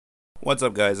What's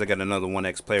up, guys? I got another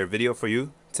OneXplayer video for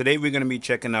you. Today we're going to be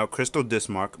checking out Crystal Disk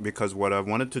Mark, because what I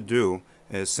wanted to do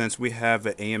is, since we have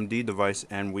an AMD device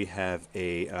and we have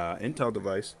a Intel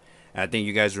device, I think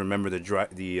you guys remember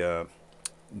the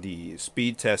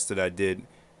speed test that I did,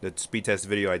 the speed test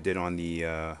video I did on the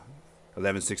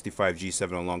 1165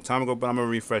 G7 a long time ago, but I'm going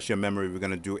to refresh your memory. We're going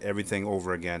to do everything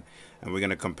over again, and we're going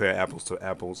to compare apples to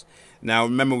apples. Now,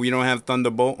 remember, we don't have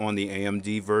Thunderbolt on the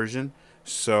AMD version,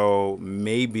 so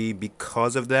maybe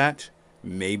because of that,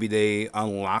 maybe they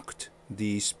unlocked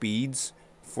the speeds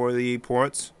for the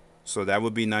ports, so that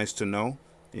would be nice to know,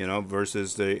 you know,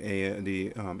 versus the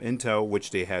Intel, which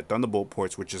they had Thunderbolt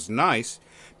ports, which is nice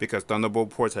because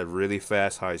Thunderbolt ports have really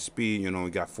fast, high speed. You know,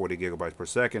 we got 40 gigabytes per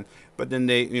second, but then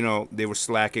they were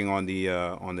slacking on the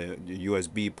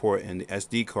USB port, and the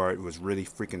SD card was really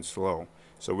freaking slow.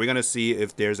 So we're gonna see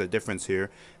if there's a difference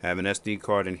here. I have an SD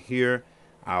card in here.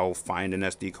 I'll find an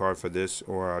SD card for this,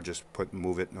 or I'll just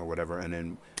move it or whatever, and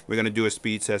then we're gonna do a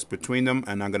speed test between them,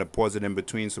 and I'm gonna pause it in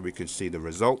between so we can see the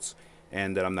results,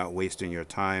 and that I'm not wasting your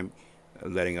time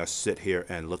letting us sit here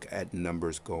and look at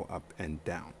numbers go up and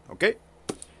down. Okay,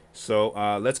 so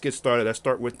let's get started. Let's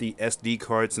start with the SD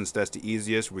card, since that's the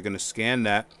easiest. We're gonna scan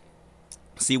that,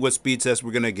 see what speed test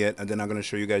we're gonna get, and then I'm gonna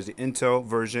show you guys the Intel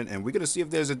version, and we're gonna see if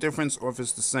there's a difference or if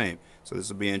it's the same. So this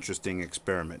will be an interesting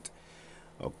experiment.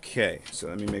 Okay, so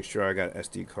let me make sure I got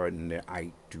SD card in there.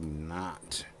 I do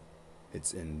not.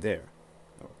 It's in there.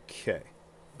 Okay,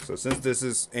 so since this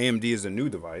is AMD is a new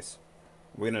device,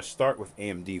 we're gonna start with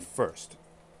AMD first.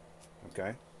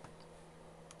 Okay,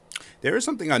 there is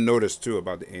something I noticed too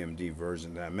about the AMD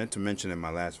version that I meant to mention in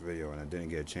my last video and I didn't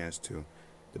get a chance to.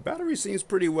 The battery seems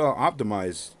pretty well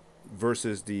optimized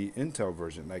versus the Intel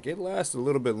version. Like, it lasts a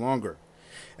little bit longer.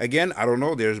 Again, I don't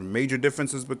know. There's major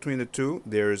differences between the two.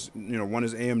 There's, one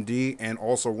is AMD, and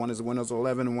also one is Windows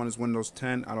 11 and one is Windows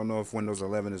 10. I don't know if Windows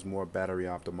 11 is more battery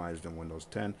optimized than Windows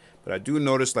 10, but I do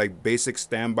notice, like, basic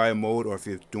standby mode, or if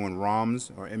you're doing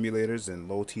ROMs or emulators and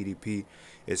low TDP,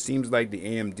 it seems like the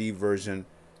AMD version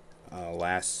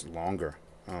lasts longer.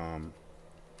 Oh,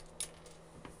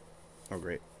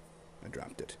 great. I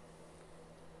dropped it.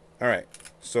 All right.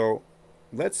 So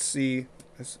let's see.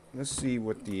 Let's see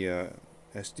what the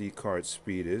SD card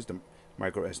speed is. The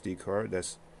micro SD card.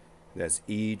 That's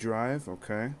E drive.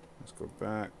 Okay. Let's go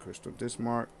back. Crystal Disk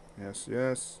Mark. Yes,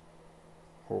 yes.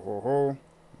 Ho ho ho.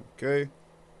 Okay.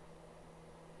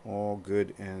 All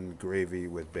good and gravy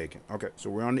with bacon. Okay. So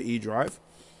we're on the E drive.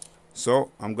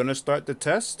 So I'm gonna start the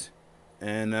test,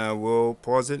 and we'll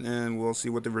pause it and we'll see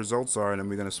what the results are, and then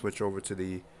we're gonna switch over to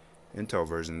the Intel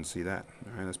version and see that.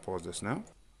 All right. Let's pause this now.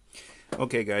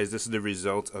 Okay, guys, this is the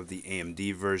result of the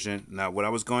AMD version. Now, what I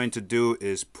was going to do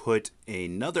is put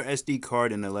another SD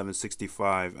card in the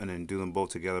 1165 and then do them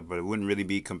both together, but it wouldn't really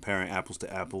be comparing apples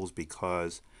to apples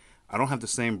because I don't have the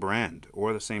same brand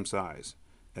or the same size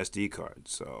SD card.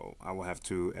 So I will have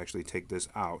to actually take this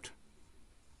out,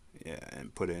 yeah,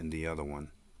 and put it in the other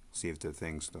one. See if the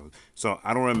things though. So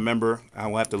I don't remember. I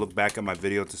will have to look back at my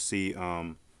video to see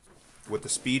what the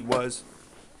speed was.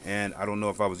 And I don't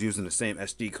know if I was using the same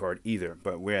SD card either,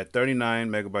 but we're at 39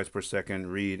 megabytes per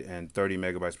second read and 30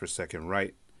 megabytes per second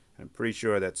write. I'm pretty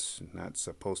sure that's not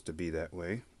supposed to be that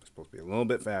way. It's supposed to be a little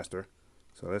bit faster.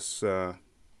 So let's,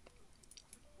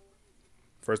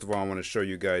 first of all, I want to show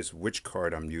you guys which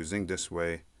card I'm using. This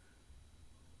way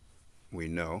we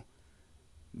know.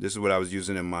 This is what I was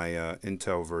using in my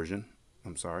Intel version.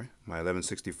 I'm sorry, my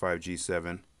 1165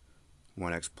 G7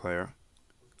 OneXplayer.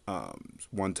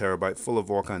 1 terabyte, full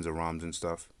of all kinds of ROMs and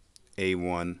stuff.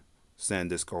 A1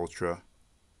 SanDisk Ultra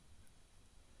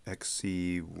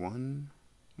XC1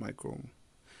 micro.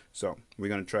 So we're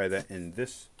going to try that in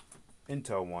this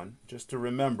Intel one, just to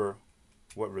remember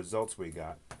what results we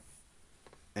got,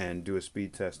 and do a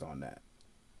speed test on that.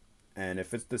 And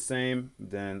if it's the same,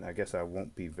 then I guess I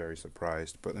won't be very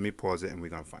surprised. But let me pause it and we're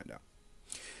going to find out.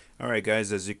 Alright,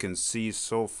 guys, as you can see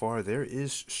so far, there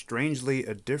is strangely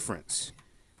a difference.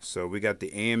 So we got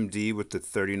the AMD with the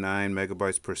 39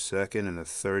 megabytes per second, and the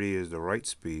 30 is the write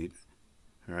speed.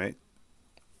 All right.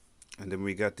 And then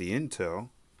we got the Intel,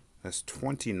 that's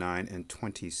 29 and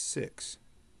 26,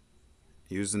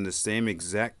 using the same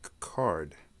exact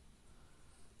card.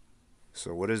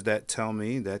 So what does that tell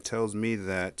me? That tells me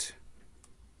that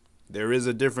there is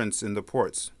a difference in the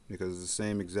ports because it's the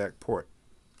same exact port.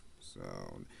 So,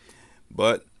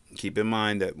 but keep in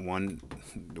mind that one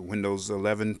is Windows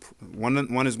 11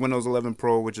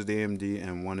 Pro, which is the AMD,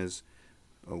 and one is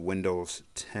a Windows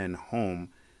 10 Home,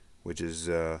 which is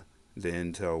the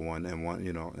Intel one, and one,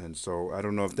 and so I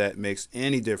don't know if that makes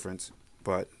any difference,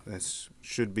 but that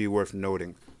should be worth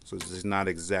noting. So this is not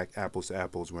exact apples to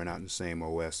apples. We're not in the same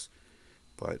OS.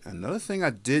 But another thing I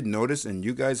did notice, and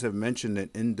you guys have mentioned it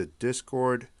in the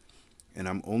Discord, and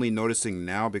I'm only noticing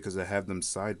now because I have them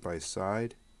side by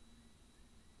side,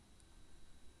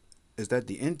 is that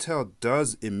the Intel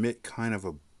does emit kind of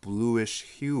a bluish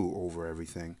hue over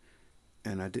everything.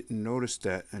 And I didn't notice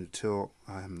that until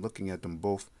I'm looking at them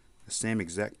both the same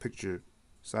exact picture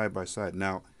side by side.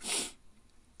 Now,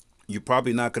 you're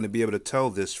probably not going to be able to tell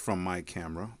this from my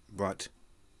camera, but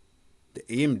the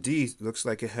AMD looks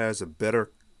like it has a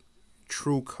better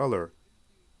true color,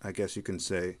 I guess you can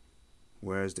say,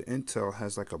 whereas the Intel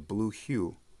has like a blue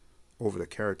hue over the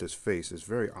character's face. It's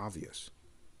very obvious.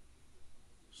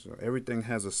 So everything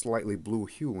has a slightly blue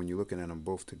hue when you're looking at them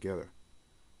both together.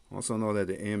 Also know that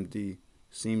the AMD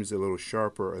seems a little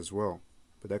sharper as well,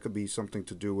 but that could be something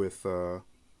to do with the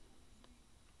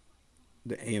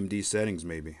AMD settings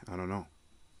maybe. I don't know.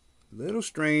 Little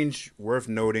strange, worth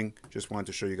noting. Just wanted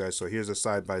to show you guys. So here's a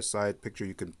side-by-side picture.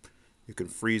 You can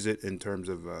freeze it in terms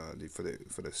of for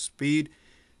the speed.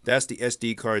 That's the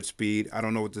SD card speed. I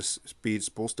don't know what this speed's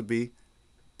supposed to be,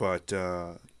 but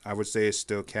I would say it's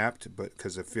still capped, but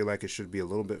because I feel like it should be a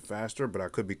little bit faster, but I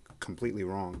could be completely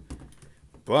wrong.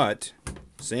 But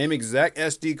same exact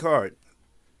SD card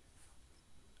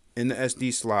in the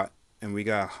SD slot, and we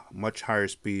got much higher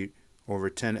speed, over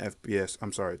 10 FPS.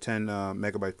 I'm sorry, 10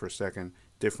 megabytes per second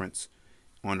difference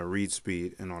on the read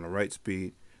speed, and on the write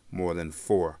speed more than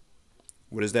 4.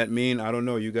 What does that mean? I don't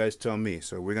know. You guys tell me.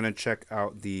 So we're gonna check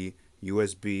out the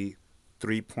USB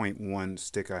 3.1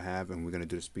 stick I have, and we're going to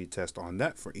do the speed test on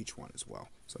that for each one as well.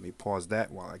 So let me pause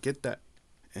that while I get that,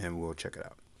 and we'll check it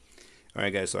out.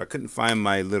 Alright guys, so I couldn't find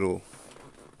my little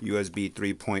USB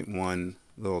 3.1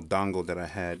 little dongle that I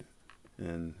had,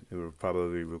 and it would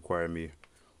probably require me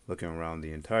looking around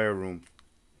the entire room,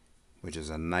 which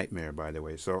is a nightmare, by the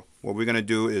way. So what we're going to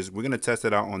do is we're going to test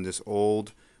it out on this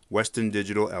old Western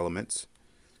Digital Elements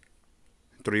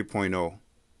 3.0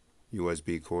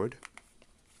 USB cord.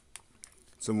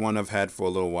 It's the one I've had for a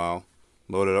little while,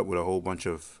 loaded up with a whole bunch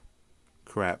of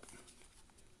crap.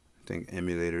 I think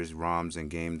emulators, ROMs, and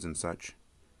games and such.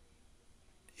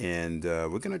 And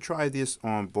we're going to try this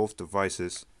on both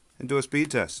devices and do a speed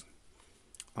test.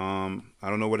 I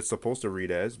don't know what it's supposed to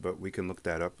read as, but we can look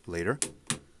that up later.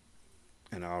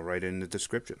 And I'll write it in the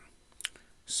description.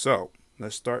 So,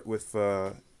 let's start with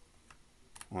on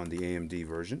the AMD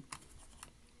version.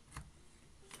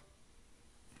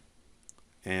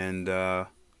 And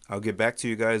I'll get back to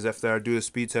you guys after I do the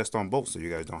speed test on both, so you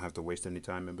guys don't have to waste any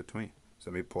time in between.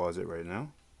 So let me pause it right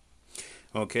now.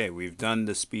 Okay, we've done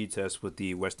the speed test with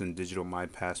the Western Digital My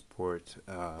Passport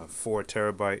 4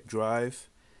 terabyte drive,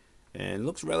 and it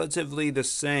looks relatively the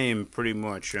same pretty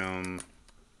much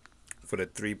for the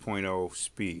 3.0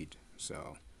 speed.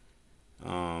 So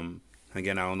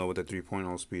again, I don't know what the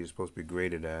 3.0 speed is supposed to be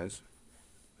graded as,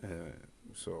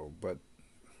 but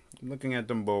looking at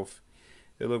them both,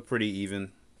 they look pretty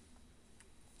even.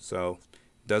 So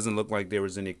doesn't look like there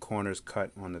was any corners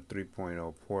cut on the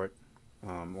 3.0 port,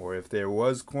 or if there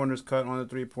was corners cut on the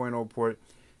 3.0 port,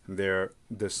 they're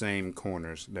the same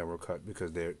corners that were cut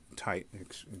because they're tight,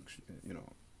 you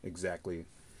know, exactly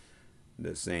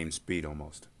the same speed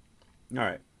almost. All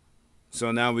right,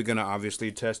 so now we're gonna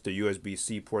obviously test the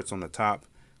USB-C ports on the top.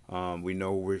 We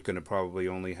know we're gonna probably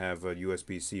only have a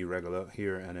USB-C regular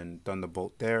here and then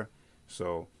Thunderbolt there,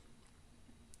 so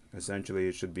essentially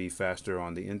it should be faster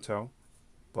on the Intel,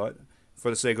 but for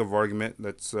the sake of argument,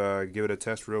 let's give it a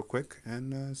test real quick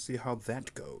and see how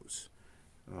that goes.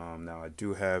 Now I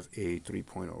do have a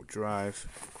 3.0 drive.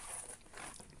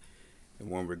 The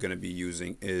one we're going to be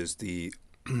using is the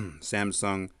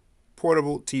Samsung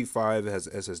Portable T5. It has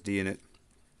SSD in it,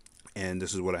 and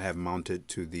this is what I have mounted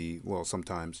to the, well,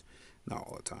 sometimes, not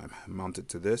all the time, mounted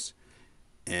to this.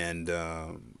 And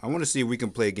I want to see if we can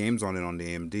play games on it on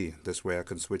the AMD. This way I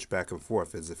can switch back and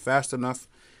forth. Is it fast enough?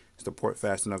 Is the port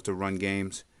fast enough to run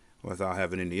games without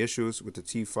having any issues with the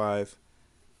T5?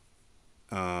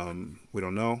 We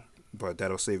don't know, but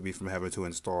that'll save me from having to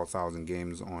install 1,000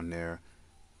 games on there.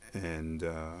 And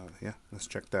yeah, let's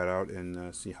check that out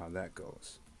and see how that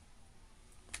goes.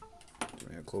 So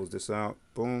we're going to close this out.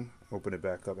 Boom. Open it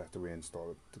back up after we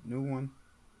install the new one.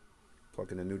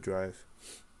 Plug in the new drive.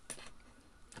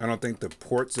 I don't think the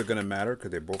ports are going to matter because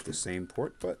they're both the same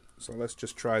port, but so let's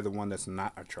just try the one that's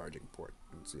not a charging port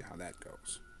and see how that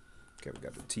goes. Okay, we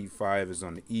got the T5 is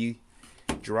on the E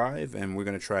drive, and we're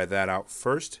going to try that out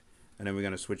first, and then we're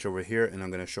going to switch over here, and I'm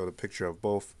going to show the picture of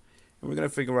both, and we're going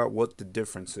to figure out what the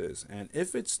difference is and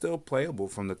if it's still playable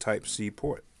from the Type-C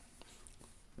port.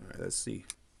 All right, let's see.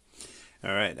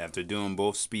 All right, after doing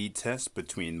both speed tests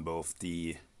between both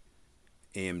the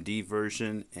AMD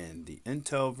version and the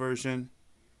Intel version.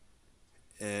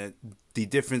 The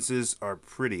differences are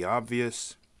pretty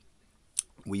obvious.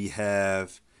 We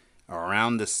have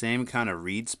around the same kind of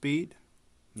read speed,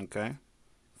 okay,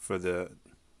 for the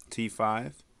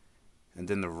T5, and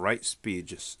then the write speed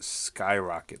just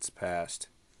skyrockets past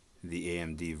the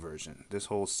AMD version. This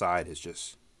whole side is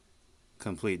just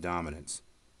complete dominance.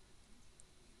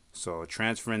 So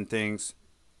transferring things,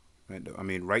 I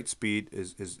mean, write speed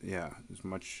is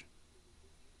much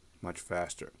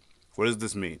faster. What does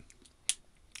this mean?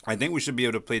 I think we should be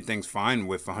able to play things fine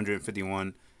with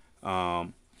 151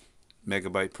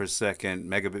 megabit per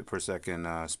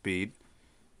second speed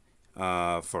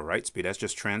for write speed. That's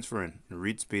just transferring. The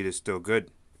read speed is still good.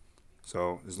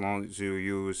 So as long as you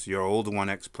use your old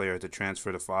OneXplayer to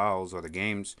transfer the files or the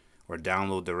games, or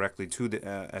download directly to the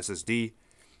SSD,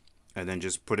 and then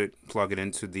just plug it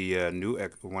into the new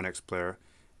OneXplayer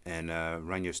and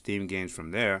run your Steam games from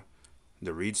there,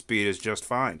 the read speed is just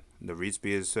fine. The read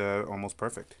speed is almost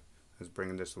perfect. Let's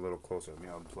bring this a little closer. Let me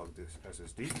unplug this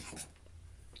SSD.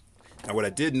 Now, what I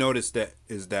did notice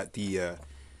is that the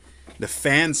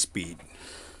fan speed,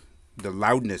 the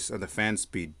loudness of the fan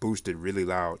speed boosted really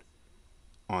loud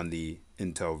on the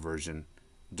Intel version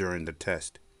during the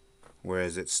test,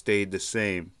 whereas it stayed the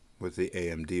same with the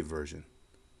AMD version.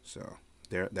 So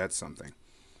that's something.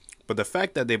 But the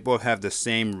fact that they both have the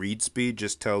same read speed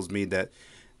just tells me that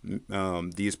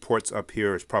these ports up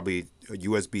here is probably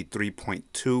USB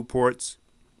 3.2 ports,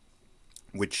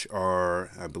 which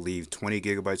are, I believe, 20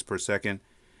 gigabytes per second,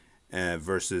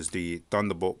 versus the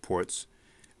Thunderbolt ports,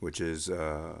 which is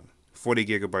 40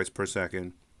 gigabytes per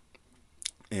second.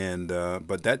 And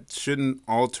but that shouldn't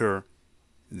alter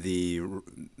the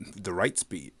write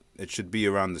speed. It should be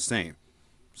around the same.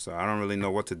 So I don't really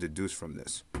know what to deduce from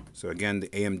this. So again, the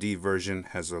AMD version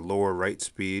has a lower write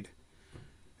speed,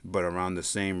 but around the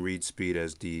same read speed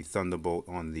as the Thunderbolt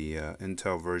on the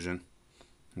Intel version.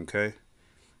 Okay,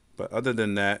 but other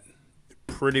than that,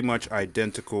 pretty much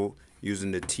identical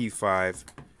using the T5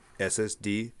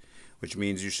 SSD, which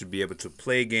means you should be able to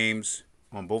play games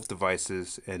on both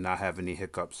devices and not have any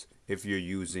hiccups if you're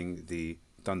using the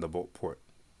Thunderbolt port.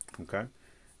 Okay,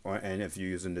 and if you're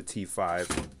using the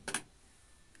T5,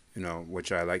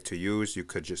 which I like to use, you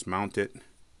could just mount it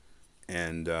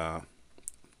and on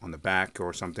the back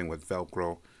or something with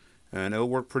Velcro, and it'll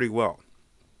work pretty well.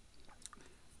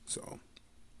 So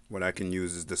what I can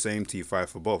use is the same T5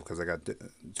 for both, because I got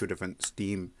two different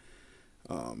Steam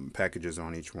packages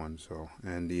on each one. So,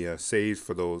 and the saves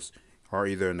for those are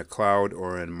either in the cloud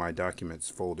or in my documents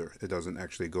folder. It doesn't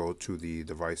actually go to the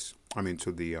device,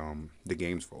 to the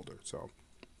games folder. So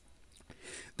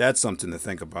that's something to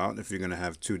think about if you're going to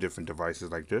have two different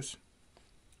devices like this.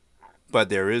 But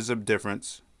there is a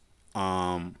difference.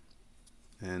 And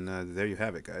there you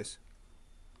have it, guys.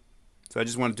 So I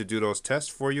just wanted to do those tests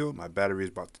for you. My battery is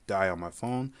about to die on my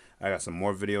phone. I got some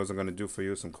more videos I'm going to do for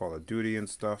you, some Call of Duty and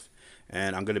stuff.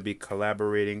 And I'm going to be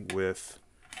collaborating with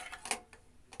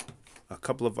a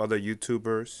couple of other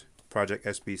YouTubers, Project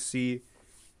SBC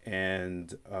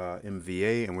and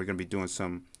MVA, and we're going to be doing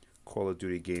some Call of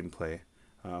Duty gameplay,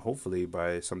 hopefully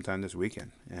by sometime this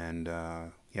weekend. And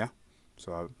yeah,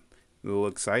 so a little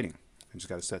exciting. I just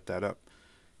got to set that up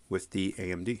with the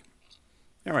AMD.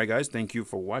 Alright guys, thank you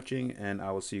for watching, and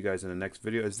I will see you guys in the next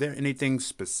video. Is there anything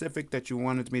specific that you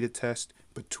wanted me to test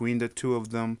between the two of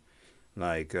them?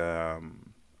 Like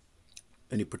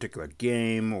any particular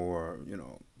game, or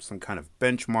some kind of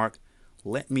benchmark?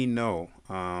 Let me know,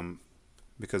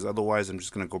 because otherwise I'm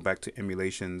just going to go back to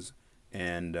emulations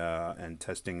and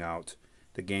testing out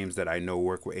the games that I know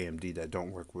work with AMD that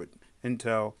don't work with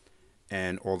Intel,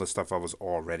 and all the stuff I was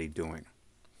already doing.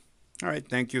 Alright,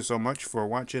 thank you so much for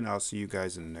watching. I'll see you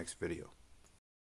guys in the next video.